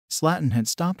Slaton had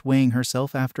stopped weighing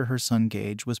herself after her son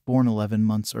Gage was born 11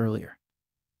 months earlier,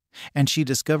 and she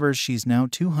discovers she's now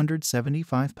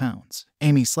 275 pounds.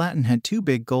 Amy Slaton had two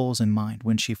big goals in mind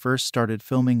when she first started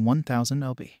filming 1000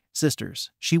 LB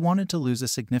Sisters. She wanted to lose a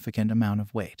significant amount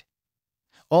of weight.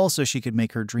 Also, she could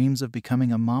make her dreams of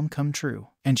becoming a mom come true,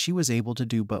 and she was able to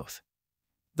do both,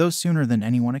 though sooner than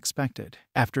anyone expected.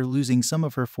 After losing some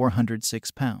of her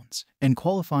 406 pounds and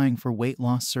qualifying for weight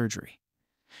loss surgery,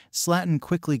 Slaton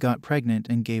quickly got pregnant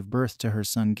and gave birth to her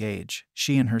son Gage.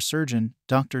 She and her surgeon,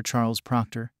 Dr. Charles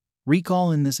Procter,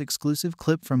 recall in this exclusive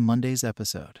clip from Monday's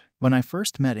episode. When I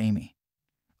first met Amy,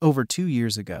 over 2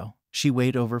 years ago, she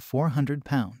weighed over 400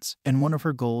 pounds, and one of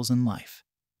her goals in life,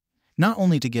 not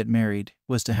only to get married,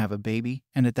 was to have a baby,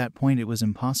 and at that point it was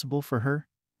impossible for her,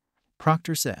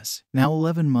 Procter says. Now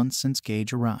 11 months since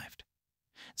Gage arrived,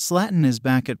 Slaton is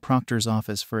back at Procter's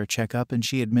office for a checkup, and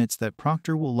she admits that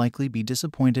Procter will likely be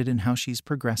disappointed in how she's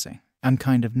progressing. I'm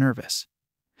kind of nervous,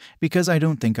 because I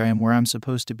don't think I am where I'm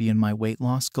supposed to be in my weight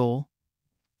loss goal,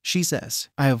 she says.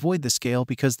 I avoid the scale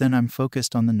because then I'm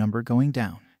focused on the number going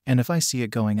down, and if I see it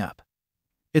going up,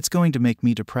 it's going to make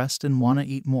me depressed and want to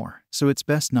eat more, so it's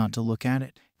best not to look at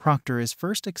it. Procter is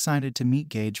first excited to meet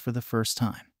Gage for the first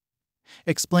time,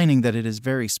 explaining that it is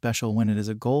very special when it is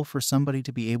a goal for somebody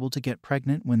to be able to get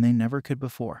pregnant when they never could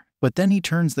before. But then he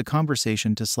turns the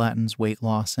conversation to Slaton's weight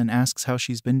loss and asks how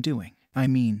she's been doing. I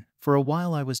mean, for a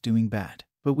while I was doing bad,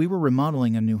 but we were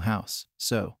remodeling a new house,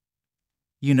 so,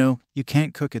 you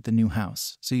can't cook at the new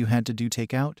house, so you had to do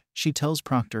takeout, she tells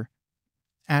Procter,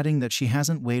 adding that she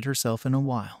hasn't weighed herself in a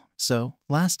while. So,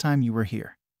 last time you were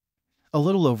here, a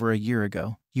little over a year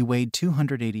ago, you weighed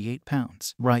 288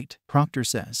 pounds. Right, Procter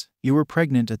says. You were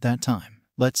pregnant at that time.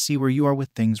 Let's see where you are with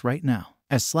things right now.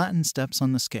 As Slaton steps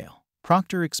on the scale,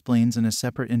 Procter explains in a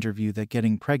separate interview that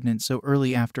getting pregnant so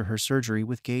early after her surgery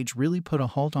with Gage really put a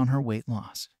halt on her weight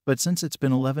loss. But since it's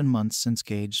been 11 months since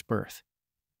Gage's birth,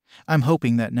 I'm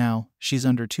hoping that now she's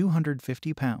under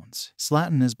 250 pounds.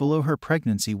 Slaton is below her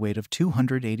pregnancy weight of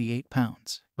 288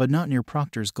 pounds, but not near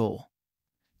Procter's goal,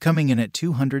 coming in at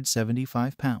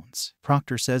 275 pounds.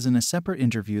 Procter says in a separate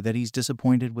interview that he's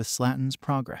disappointed with Slaton's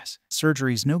progress.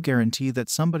 Surgery's no guarantee that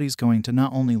somebody's going to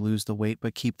not only lose the weight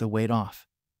but keep the weight off.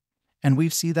 And we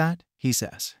see that, he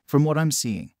says. From what I'm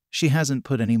seeing, she hasn't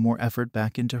put any more effort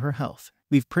back into her health.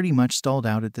 We've pretty much stalled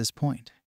out at this point.